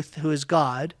highest truth, who is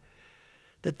God,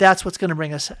 that's what's going to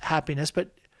bring us happiness.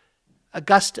 But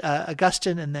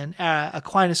Augustine and then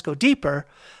Aquinas go deeper.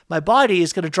 My body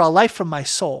is going to draw life from my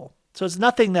soul. So it's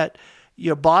nothing that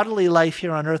your bodily life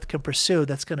here on earth can pursue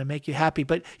that's going to make you happy,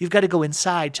 but you've got to go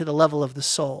inside to the level of the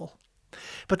soul.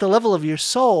 But the level of your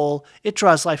soul, it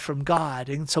draws life from God,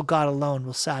 and so God alone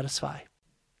will satisfy.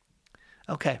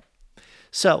 Okay,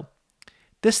 so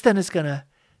this then is going to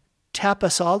tap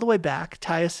us all the way back,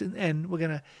 tie us in, and we're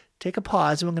going to take a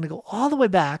pause, and we're going to go all the way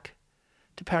back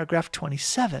to paragraph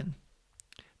 27.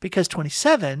 Because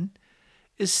 27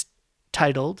 is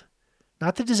titled,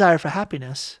 not the desire for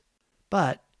happiness,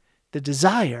 but the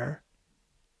desire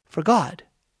for God.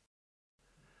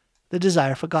 The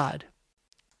desire for God.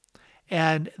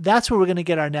 And that's where we're going to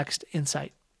get our next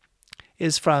insight,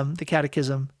 is from the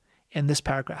Catechism in this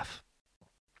paragraph.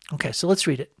 Okay, so let's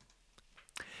read it.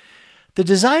 The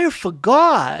desire for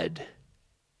God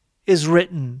is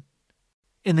written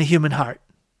in the human heart.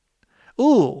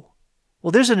 Ooh,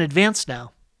 well, there's an advance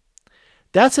now.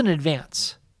 That's an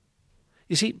advance.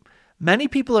 You see, many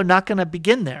people are not going to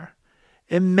begin there,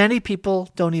 and many people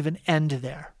don't even end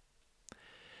there.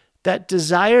 That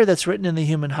desire that's written in the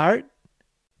human heart,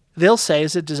 they'll say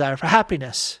is a desire for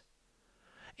happiness.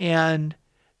 And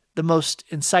the most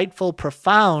insightful,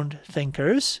 profound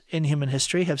thinkers in human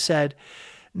history have said,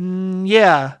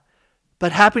 yeah,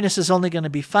 but happiness is only going to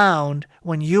be found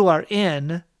when you are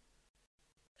in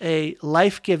a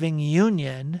life-giving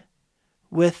union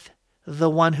with the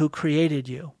one who created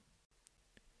you,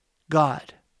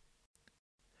 God.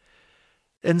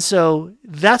 And so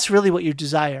that's really what you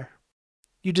desire.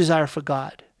 You desire for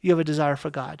God. You have a desire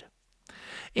for God.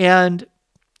 And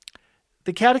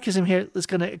the Catechism here is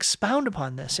going to expand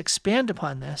upon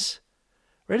this,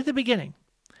 right at the beginning.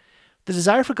 The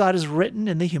desire for God is written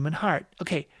in the human heart.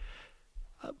 Okay,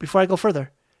 before I go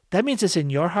further, that means it's in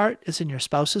your heart, it's in your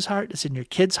spouse's heart, it's in your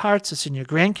kids' hearts, it's in your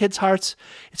grandkids' hearts,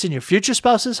 it's in your future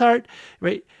spouse's heart,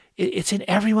 right? It's in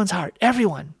everyone's heart,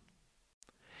 everyone.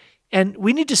 And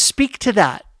we need to speak to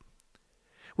that.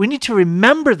 We need to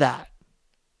remember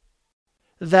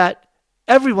that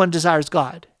everyone desires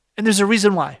God. And there's a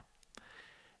reason why.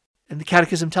 And the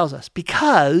Catechism tells us,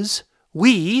 because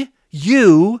we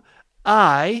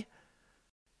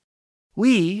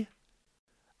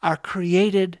are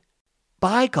created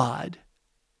by God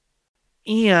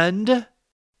and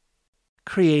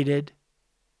created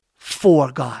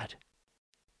for God.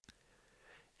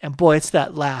 And boy, it's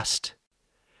that last.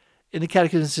 In the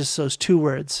Catechism, it's just those two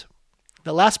words.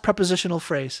 The last prepositional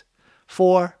phrase,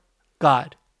 for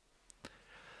God.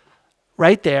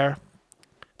 Right there,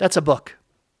 that's a book.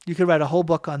 You could write a whole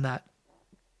book on that.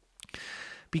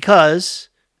 Because,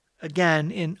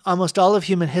 again, in almost all of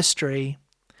human history,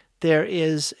 there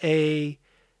is a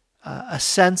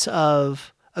sense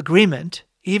of agreement,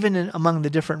 even among the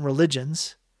different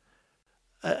religions,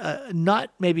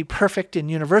 not maybe perfect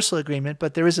and universal agreement,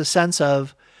 but there is a sense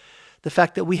of the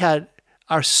fact that we had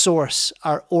our source,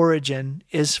 our origin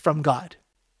is from God.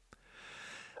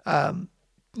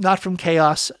 Not from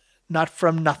chaos, not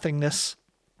from nothingness,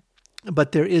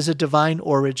 but there is a divine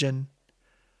origin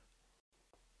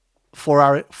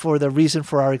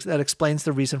that explains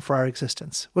the reason for our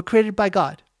existence. We're created by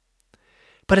God.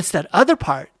 But it's that other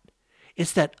part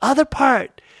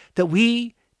that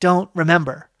we don't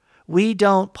remember. We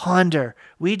don't ponder.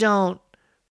 We don't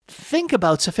think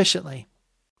about sufficiently.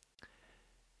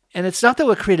 And it's not that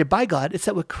we're created by God, it's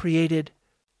that we're created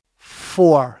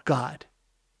for God.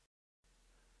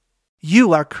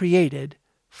 You are created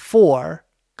for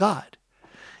God.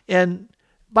 And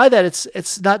by that,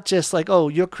 it's not just like, oh,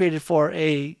 you're created for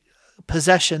a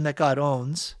possession that God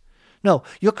owns. No,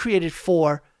 you're created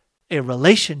for a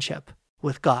relationship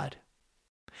with God.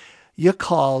 You're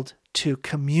called to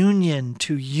communion,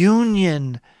 to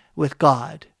union with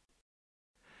God.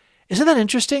 Isn't that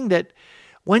interesting that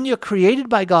when you're created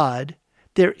by God,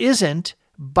 there isn't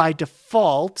by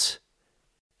default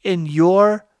in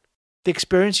the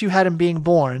experience you had in being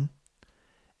born,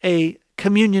 a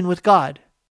communion with God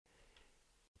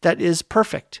that is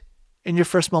perfect in your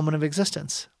first moment of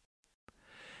existence.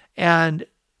 And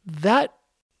that,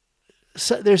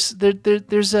 so there's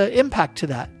an impact to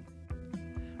that,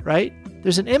 right?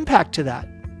 There's an impact to that.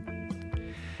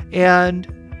 And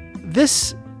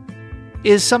this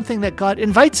is something that God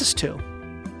invites us to.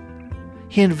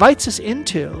 He invites us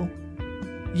into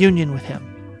union with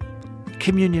Him,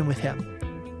 communion with Him,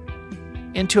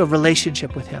 into a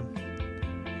relationship with Him.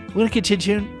 We're going to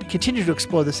continue to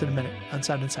explore this in a minute on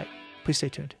Sound and Sight. Please stay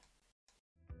tuned.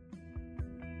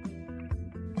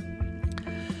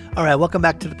 All right, welcome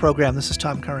back to the program. This is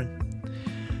Tom Curran.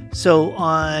 So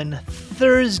on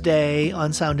Thursday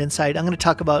on Sound Insight, I'm going to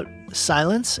talk about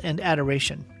silence and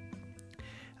adoration.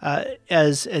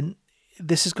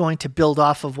 This is going to build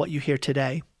off of what you hear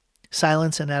today,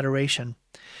 silence and adoration.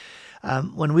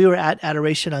 When we were at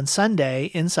adoration on Sunday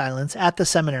in silence at the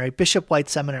seminary, Bishop White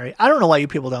Seminary, I don't know why you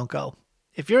people don't go.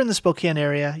 If you're in the Spokane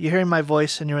area, you're hearing my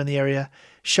voice and you're in the area,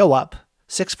 show up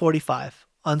 6:45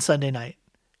 on Sunday night.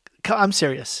 I'm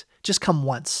serious. Just come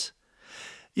once.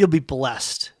 You'll be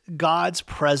blessed. God's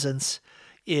presence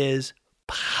is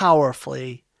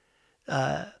powerfully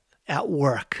at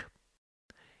work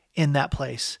in that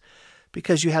place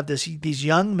because you have these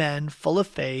young men full of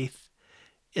faith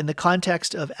in the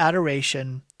context of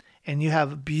adoration, and you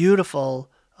have a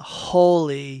beautiful,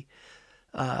 holy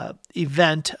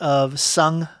event of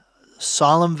sung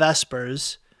solemn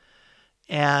vespers,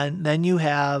 and then you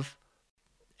have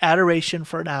adoration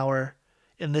for an hour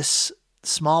in this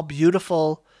small,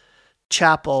 beautiful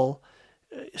chapel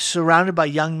surrounded by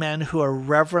young men who are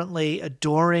reverently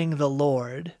adoring the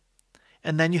Lord.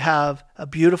 And then you have a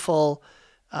beautiful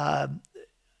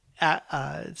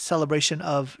celebration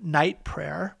of night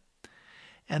prayer.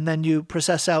 And then you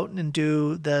process out and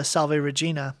do the Salve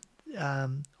Regina,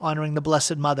 honoring the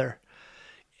Blessed Mother.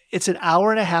 It's an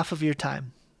hour and a half of your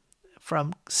time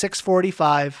from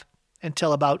 6:45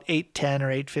 until about 8:10 or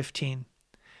 8:15.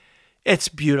 It's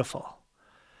beautiful.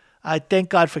 I thank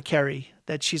God for Carrie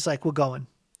that she's like, we're going.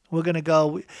 We're going to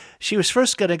go. She was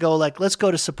first going to go like, let's go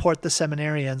to support the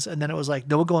seminarians. And then it was like,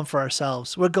 no, we're going for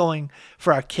ourselves. We're going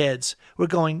for our kids.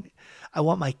 I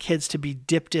want my kids to be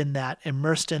dipped in that,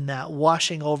 immersed in that,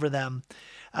 washing over them.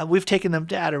 We've taken them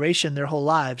to adoration their whole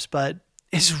lives, but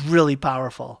it's really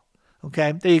powerful.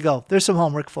 Okay, there you go. There's some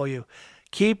homework for you.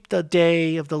 Keep the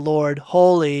day of the Lord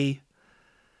holy,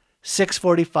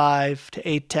 6:45 to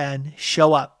 8:10.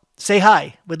 Show up. Say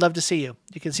hi. We'd love to see you.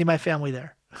 You can see my family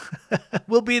there.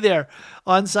 We'll be there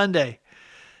on Sunday.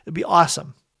 It'd be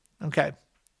awesome. Okay,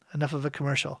 enough of a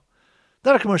commercial.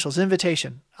 Not a commercial, it's an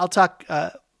invitation. I'll talk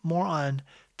more on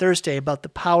Thursday about the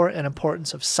power and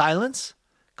importance of silence,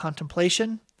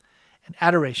 contemplation, and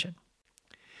adoration.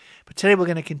 But today we're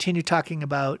going to continue talking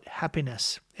about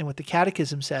happiness and what the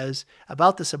Catechism says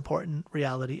about this important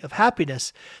reality of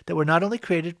happiness, that we're not only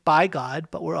created by God,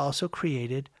 but we're also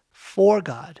created for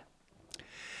God.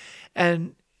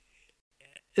 And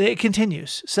it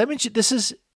continues. So that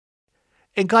means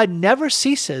and God never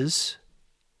ceases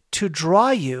to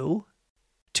draw you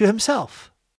to himself.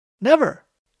 Never.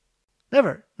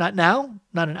 Never. Not now,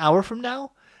 not an hour from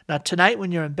now, not tonight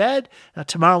when you're in bed, not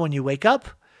tomorrow when you wake up.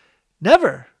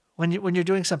 Never. When you're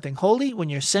doing something holy, when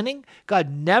you're sinning, God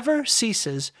never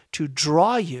ceases to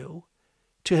draw you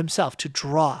to himself, to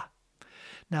draw.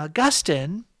 Now,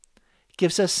 Augustine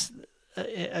gives us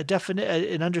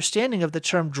an understanding of the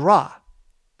term draw.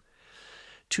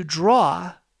 To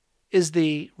draw is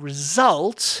the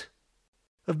result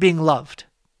of being loved.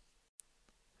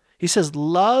 He says,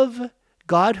 love,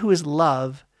 God who is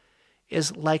love,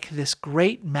 is like this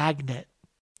great magnet.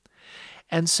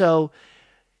 And so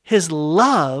his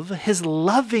love, his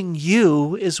loving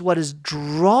you, is what is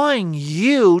drawing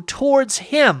you towards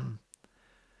him.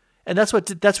 And that's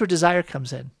where desire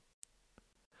comes in.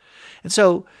 And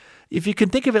so if you can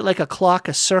think of it like a clock,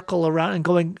 a circle around and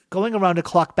going around a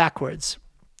clock backwards.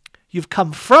 You've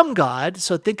come from God,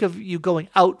 so think of you going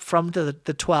out from the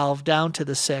 12 down to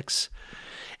the 6.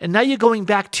 And now you're going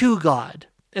back to God.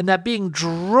 And that being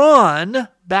drawn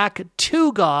back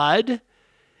to God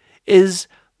is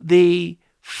the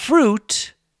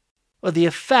fruit or the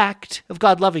effect of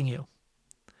God loving you.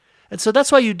 And so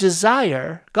that's why you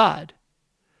desire God,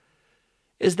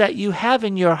 is that you have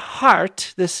in your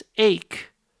heart this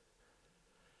ache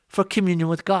for communion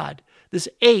with God, this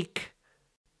ache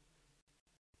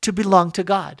to belong to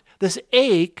God, this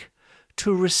ache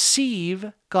to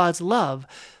receive God's love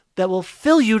that will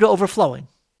fill you to overflowing.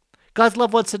 God's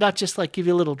love wants to not just like give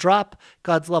you a little drop.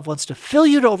 God's love wants to fill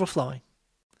you to overflowing.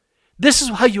 This is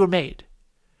how you were made.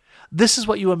 This is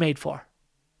what you were made for.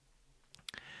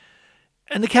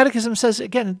 And the Catechism says,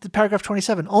 again, in paragraph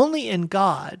 27, only in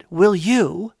God will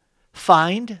you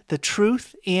find the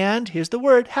truth and, here's the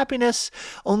word, happiness.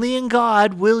 Only in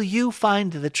God will you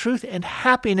find the truth and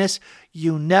happiness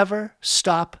you never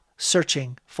stop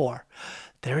searching for.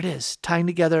 There it is, tying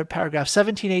together paragraph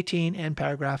 17, 18, and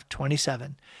paragraph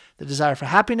 27. The desire for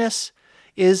happiness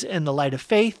is, in the light of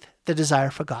faith, the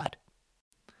desire for God.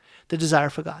 The desire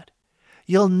for God.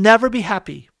 You'll never be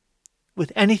happy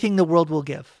with anything the world will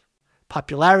give.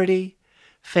 Popularity,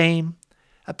 fame,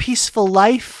 a peaceful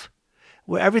life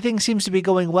where everything seems to be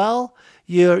going well.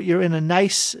 You're in a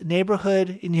nice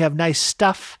neighborhood and you have nice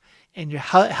stuff and your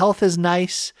health is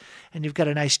nice and you've got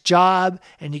a nice job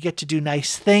and you get to do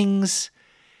nice things.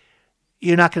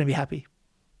 You're not going to be happy.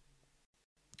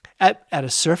 At a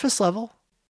surface level,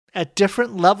 at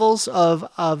different levels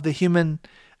of the human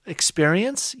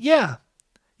experience, yeah,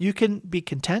 you can be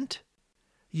content.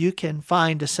 You can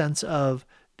find a sense of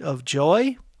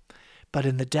joy, but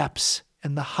in the depths,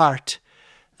 in the heart,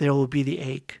 there will be the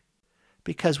ache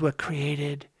because we're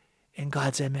created in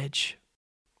God's image.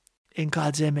 In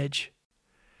God's image.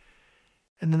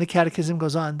 And then the Catechism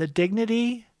goes on, the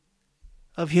dignity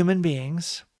of human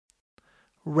beings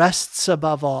rests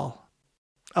above all,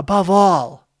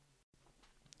 on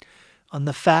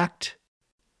the fact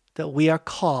that we are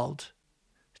called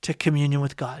to communion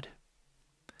with God.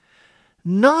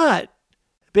 Not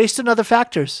based on other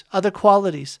factors, other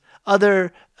qualities,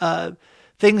 other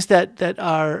things that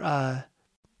are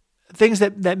things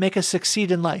that make us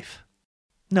succeed in life.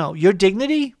 No, your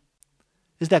dignity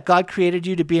is that God created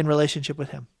you to be in relationship with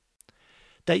him,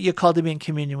 that you're called to be in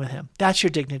communion with him. That's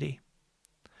your dignity.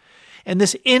 And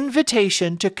this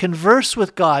invitation to converse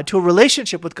with God, to a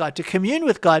relationship with God, to commune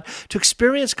with God, to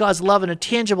experience God's love in a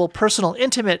tangible, personal,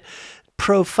 intimate,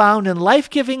 profound, and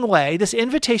life-giving way, this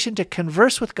invitation to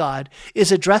converse with God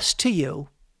is addressed to you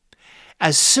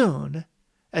as soon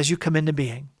as you come into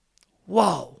being.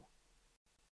 Whoa.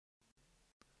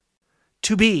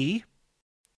 To be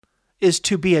is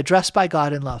to be addressed by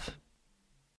God in love.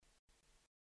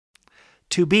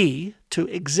 To be, to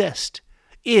exist,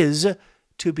 is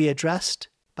to be addressed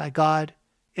by God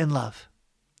in love.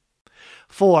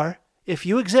 For if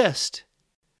you exist,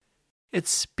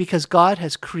 it's because God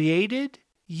has created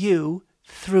you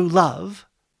through love,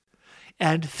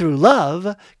 and through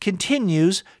love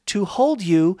continues to hold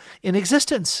you in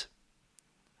existence.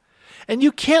 And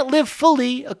you can't live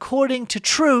fully according to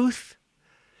truth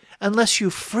unless you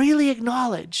freely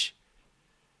acknowledge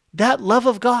that love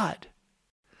of God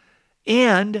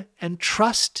and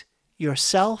entrust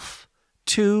yourself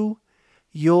to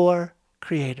your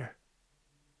Creator.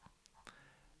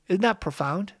 Isn't that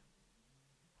profound?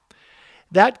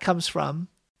 That comes from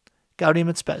Gaudium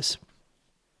et Spes.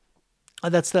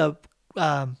 That's the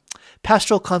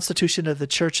pastoral constitution of the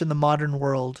church in the modern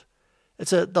world.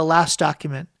 It's the last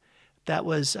document that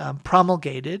was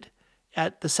promulgated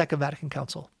at the Second Vatican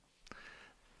Council.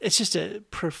 It's just a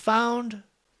profound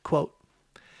quote.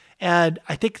 And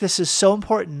I think this is so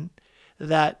important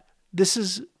that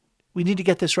we need to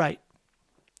get this right.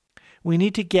 We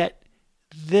need to get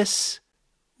this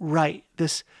right,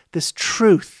 this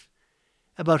truth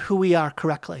about who we are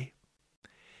correctly.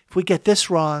 If we get this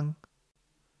wrong,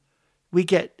 we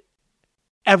get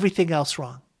everything else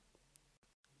wrong.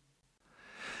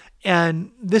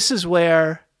 And this is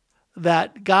where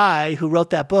that guy who wrote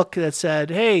that book that said,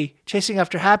 hey, chasing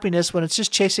after happiness, when it's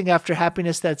just chasing after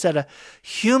happiness that's at a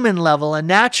human level, a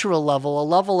natural level, a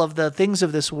level of the things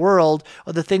of this world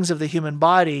or the things of the human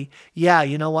body, yeah,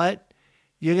 you know what?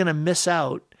 You're going to miss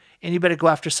out, and you better go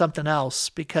after something else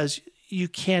because you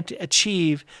can't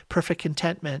achieve perfect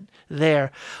contentment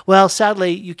there. Well,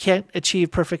 sadly, you can't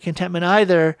achieve perfect contentment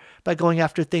either by going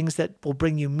after things that will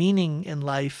bring you meaning in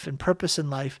life and purpose in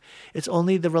life. It's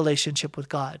only the relationship with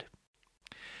God.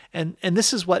 And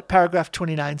this is what paragraph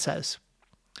 29 says.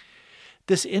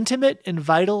 This intimate and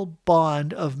vital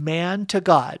bond of man to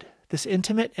God, this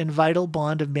intimate and vital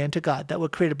bond of man to God that was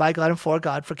created by God and for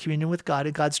God, for communion with God,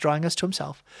 and God's drawing us to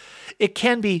himself, it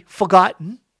can be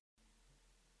forgotten,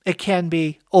 it can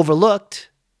be overlooked,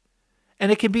 and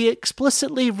it can be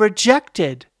explicitly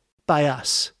rejected by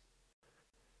us.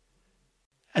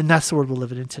 And that's the world we're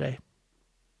living in today.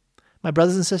 My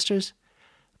brothers and sisters,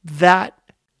 that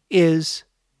is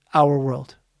our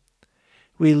world.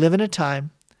 We live in a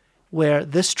time where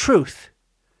this truth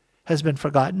has been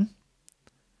forgotten,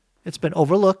 it's been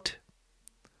overlooked,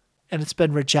 and it's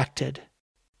been rejected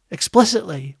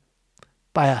explicitly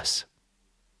by us.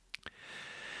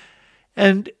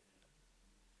 And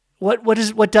what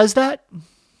does that?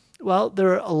 Well,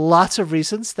 there are lots of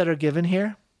reasons that are given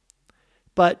here,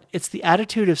 but it's the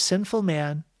attitude of sinful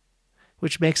man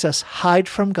which makes us hide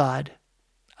from God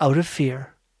out of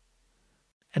fear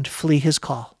and flee his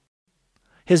call,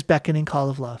 his beckoning call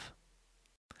of love.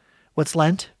 What's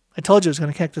Lent? I told you I was going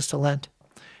to connect this to Lent.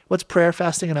 What's prayer,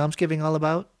 fasting, and almsgiving all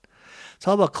about? It's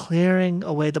all about clearing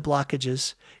away the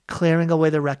blockages, clearing away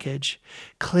the wreckage,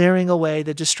 clearing away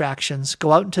the distractions.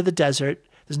 Go out into the desert.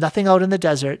 There's nothing out in the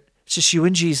desert. It's just you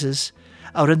and Jesus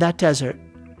out in that desert.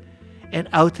 And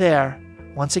out there,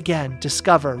 once again,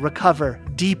 discover, recover,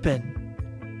 deepen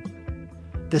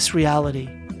this reality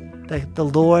that the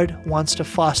Lord wants to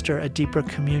foster a deeper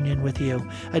communion with you,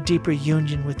 a deeper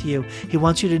union with you. He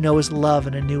wants you to know his love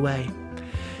in a new way.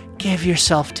 Give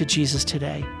yourself to Jesus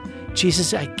today.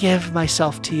 Jesus, I give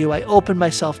myself to you. I open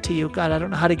myself to you. God, I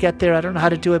don't know how to get there. I don't know how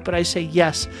to do it, but I say,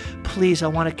 yes, please, I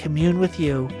want to commune with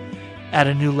you at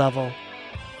a new level.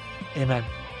 Amen.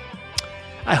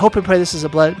 I hope and pray this has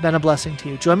been a blessing to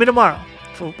you. Join me tomorrow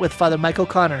with Father Mike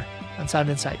O'Connor on Sound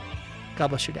Insight. God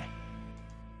bless your day.